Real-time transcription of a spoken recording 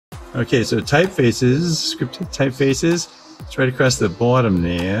Okay, so typefaces, scripted typefaces. It's right across the bottom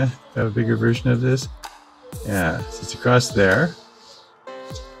there. Have a bigger version of this. Yeah, so it's across there.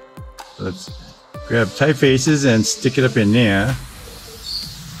 So let's grab typefaces and stick it up in there.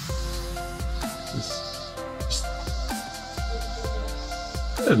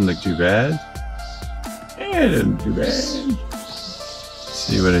 Doesn't look too bad. Yeah, it doesn't look too bad. Let's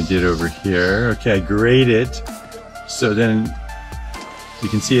see what I did over here. Okay, I grade it. So then you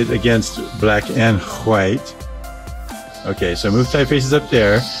can see it against black and white. Okay, so move typefaces up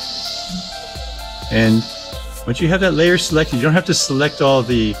there. And once you have that layer selected, you don't have to select all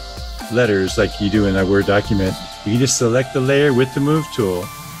the letters like you do in a Word document. You can just select the layer with the Move tool,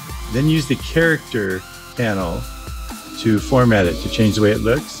 then use the character panel to format it, to change the way it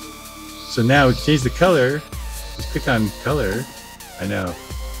looks. So now we can change the color. Just click on color. I know,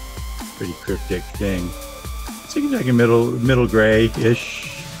 pretty cryptic thing. So you can take a middle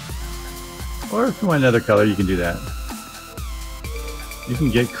gray-ish. Or if you want another color, you can do that. You can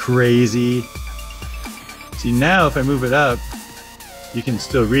get crazy. See, now if I move it up, you can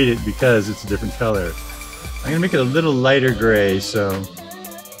still read it because it's a different color. I'm gonna make it a little lighter gray, so you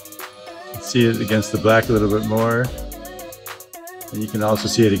can see it against the black a little bit more. And you can also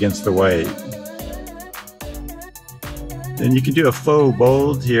see it against the white. Then you can do a faux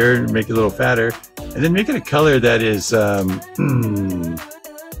bold here and make it a little fatter. And then make it a color that is something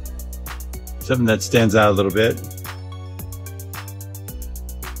that stands out a little bit.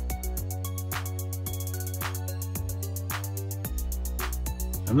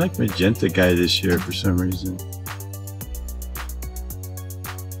 I'm like magenta guy this year for some reason.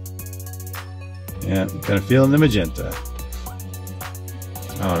 Yeah, I'm kind of feeling the magenta.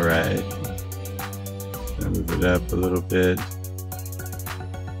 All right. I'll move it up a little bit.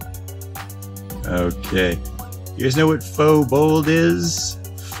 Okay. You guys know what faux bold is?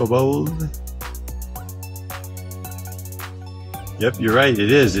 Faux bold? Yep, you're right.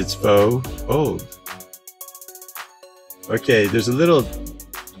 It is. It's faux bold. Okay, there's a little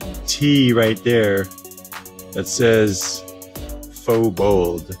T right there that says faux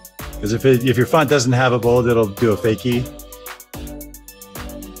bold. Because if your font doesn't have a bold, it'll do a fakie.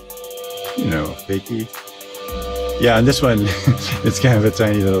 You know, fakie. Yeah, on this one, it's kind of a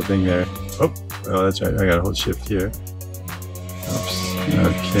tiny little thing there. Oh, that's right. I gotta hold shift here. Oops.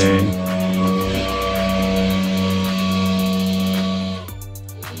 Okay.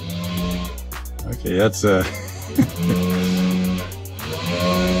 Okay, that's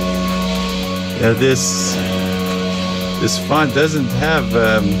yeah, this font doesn't have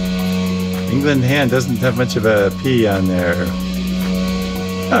England hand doesn't have much of a P on there.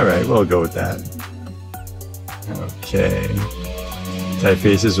 All right, we'll go with that. Okay.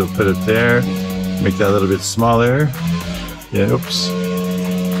 Typefaces we'll put it there. Make that a little bit smaller. Yeah, oops.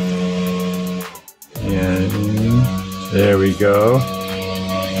 And there we go.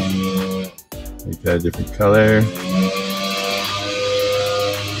 Make that a different color.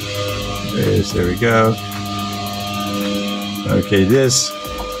 There we go. Okay, this.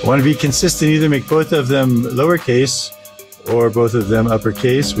 I want to be consistent. Either make both of them lowercase or both of them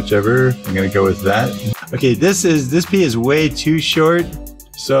uppercase, whichever. I'm going to go with that. Okay, this P is way too short,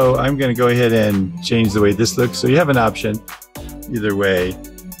 so I'm going to go ahead and change the way this looks. So you have an option either way.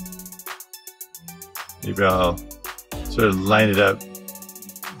 Maybe I'll sort of line it up.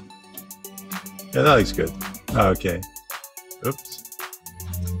 Yeah, that looks good. Oh, okay. Oops.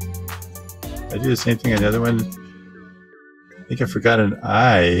 I do the same thing on the other one. I think I forgot an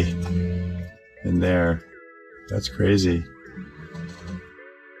I in there. That's crazy.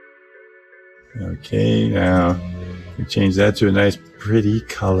 Okay, now we change that to a nice pretty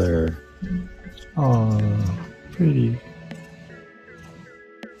color. Oh, pretty.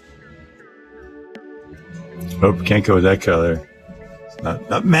 Oh, can't go with that color. It's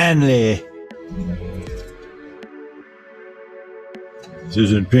not manly. This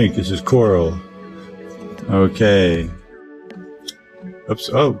isn't pink, this is coral. Okay. Oops.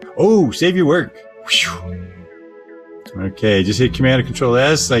 Oh, save your work. Okay, just hit Command or Control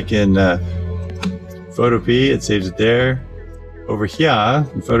S like in Photopea, it saves it there. Over here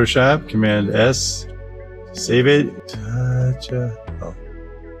in Photoshop, Command S, save it. Oh.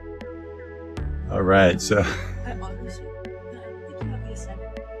 All right, so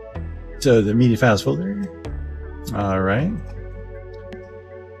the media files folder. All right.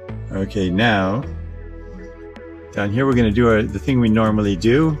 Okay, now down here we're going to do the thing we normally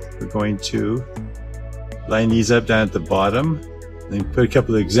do. We're going to line these up down at the bottom. Then put a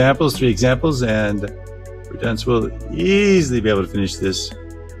couple of examples, 3 examples, and we're done. So we'll easily be able to finish this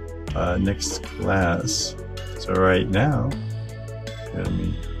next class. So right now, let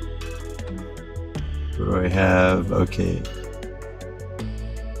me So what do I have? Okay.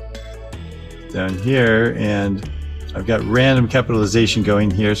 Down here, and I've got random capitalization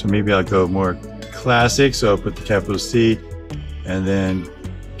going here, so maybe I'll go more classic. So I'll put the capital C and then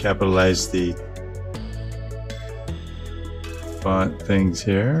capitalize the font things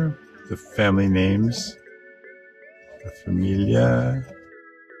here, the family names, the familia.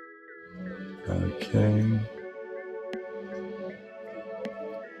 Okay.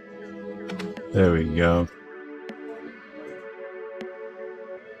 There we go.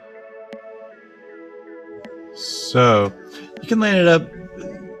 So you can line it up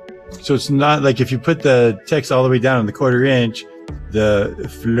so it's not like if you put the text all the way down in the 1/4 inch, the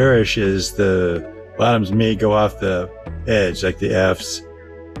flourishes, the bottoms may go off the edge, like the F's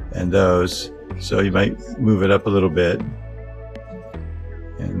and those. So you might move it up a little bit.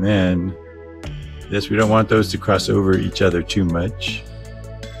 And then this, we don't want those to cross over each other too much,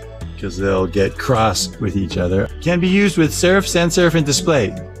 because they'll get cross with each other. Can be used with serif, sans serif, and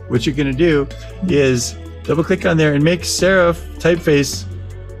display. What you're going to do is double click on there and make serif typeface,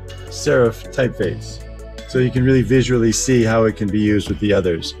 so you can really visually see how it can be used with the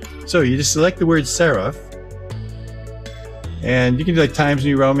others. So you just select the word serif, and you can do like Times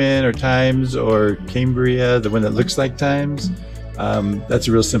New Roman or Times or Cambria, the one that looks like Times. That's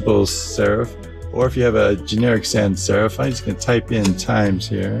a real simple serif. Or if you have a generic sans serif, I'm just going to type in Times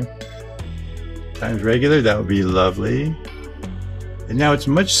here. Times regular, that would be lovely. And now it's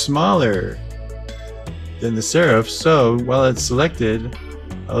much smaller than the serif, so while it's selected,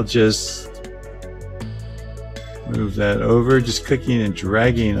 I'll just move that over, just clicking and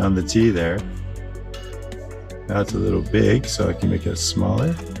dragging on the T there. Now it's a little big, so I can make it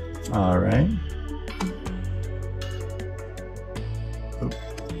smaller. All right.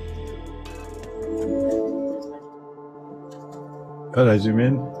 How did I zoom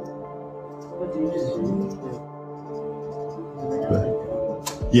in?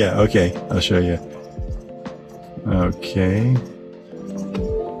 Yeah, okay, I'll show you. Okay.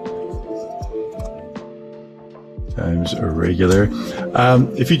 Times irregular.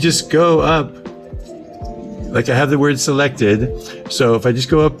 If you just go up, like I have the word selected, so if I just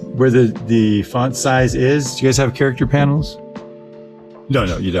go up where the font size is, do you guys have character panels? No,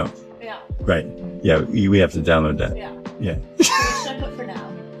 you don't. Yeah. Right. Yeah, we have to download that. Yeah. Yeah. Should I put for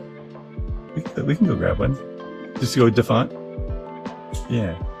now? We can go grab one. Just go to font.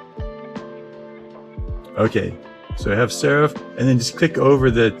 Yeah. Okay. So I have serif, and then just click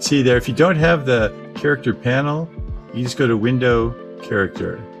over the T there. If you don't have the character panel, you just go to Window,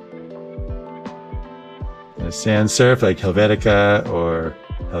 Character. And sans serif like Helvetica or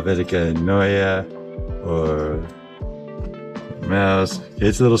Helvetica Neue or Mouse. Okay,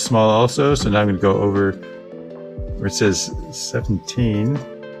 it's a little small also, so now I'm going to go over where it says 17,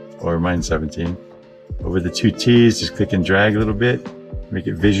 or mine's 17. Over the two T's, just click and drag a little bit, make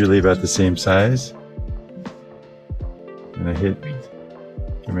it visually about the same size. And I hit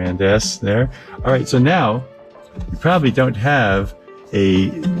Command S there. All right, so now you probably don't have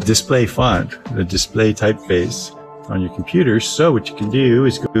a display font, a display typeface on your computer. So what you can do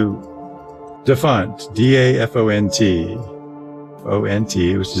is go to Dafont, D-A-F-O-N-T,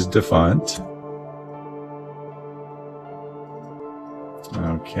 O-N-T, which is Dafont.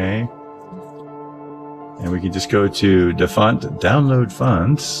 Okay. And we can just go to Dafont, download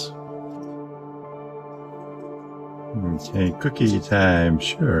fonts. Okay, cookie time,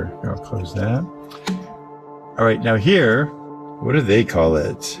 sure, I'll close that. All right, now here, what do they call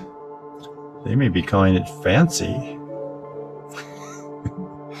it? They may be calling it fancy.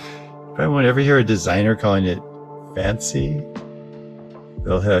 Probably won't ever hear a designer calling it fancy.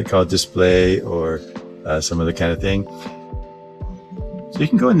 They'll call it display or some other kind of thing. So you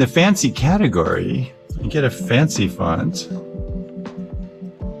can go in the fancy category and get a fancy font.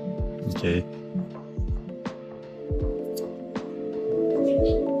 Okay.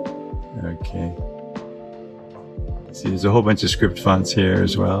 Okay. See, there's a whole bunch of script fonts here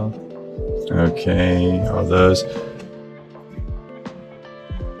as well. Okay, all those.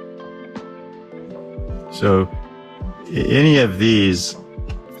 So any of these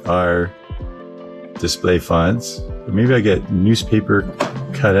are display fonts. But maybe I get newspaper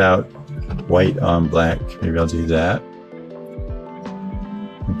cut out white on black. Maybe I'll do that.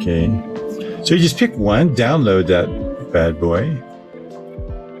 Okay. So you just pick one, download that bad boy.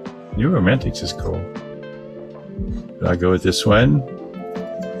 New Romantics is cool. I'll go with this one.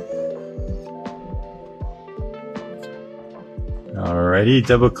 Alrighty,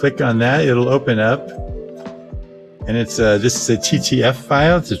 double click on that. It'll open up. And it's this is a TTF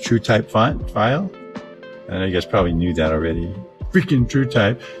file. It's a true type font file. And you guys probably knew that already. freaking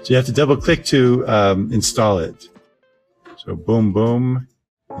TrueType. So you have to double click to install it. So boom, boom,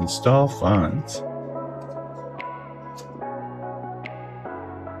 install font.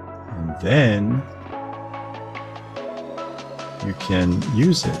 And then you can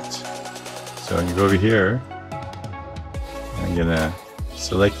use it. So you go over here. I'm gonna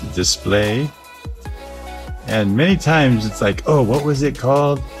select the display. And many times it's like, oh, what was it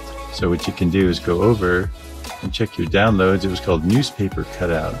called? So what you can do is go over and check your downloads. It was called newspaper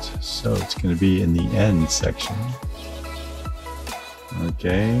cutout. So it's going to be in the end section.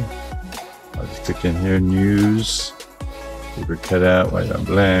 Okay. I'll just click in here, news, paper cutout, white on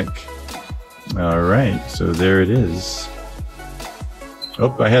black. All right. So there it is.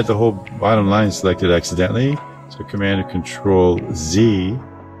 Oh, I had the whole bottom line selected accidentally. So Command or Control Z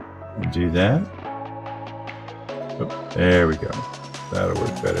and do that. Oh, there we go. That'll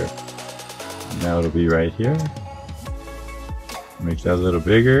work better. Now it'll be right here. Make that a little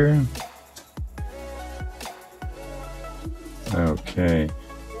bigger. Okay.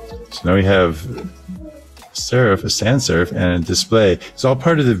 So now we have serif, a sans serif, and a display. It's all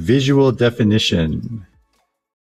part of the visual definition.